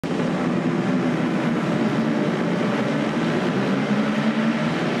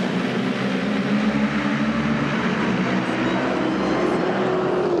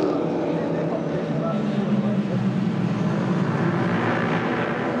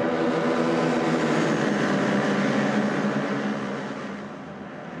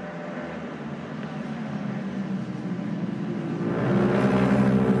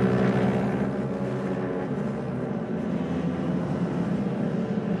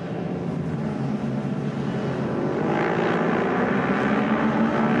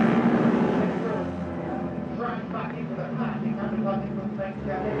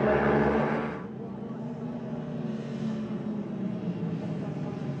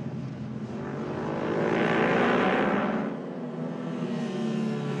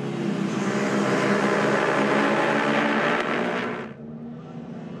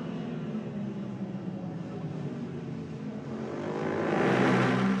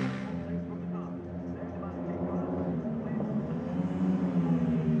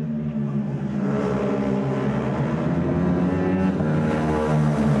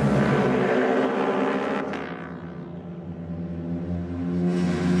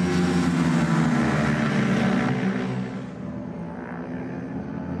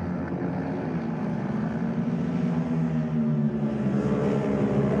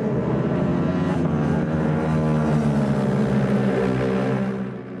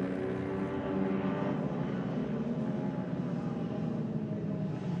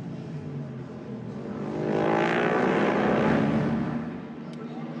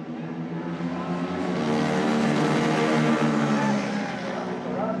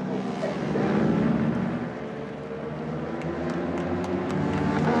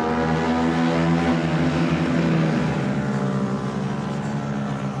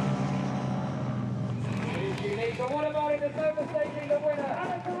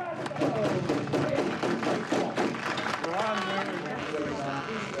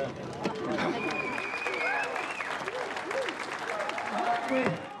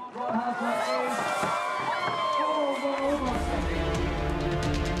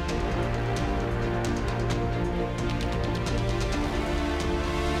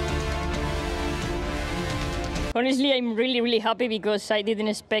Honestly, I'm really happy because I didn't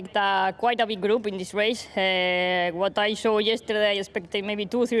expect quite a big group in this race. What I saw yesterday, I expected maybe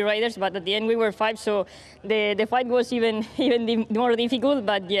 2 or 3 riders, but at the end we were 5, so the fight was even more difficult.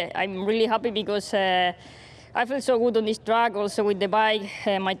 But yeah, I'm really happy because I feel so good on this track, also with the bike.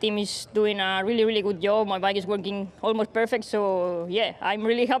 My team is doing a really good job. My bike is working almost perfect, so yeah, I'm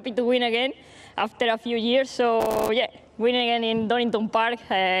really happy to win again after a few years. So yeah, winning again in Donington Park,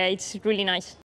 it's really nice.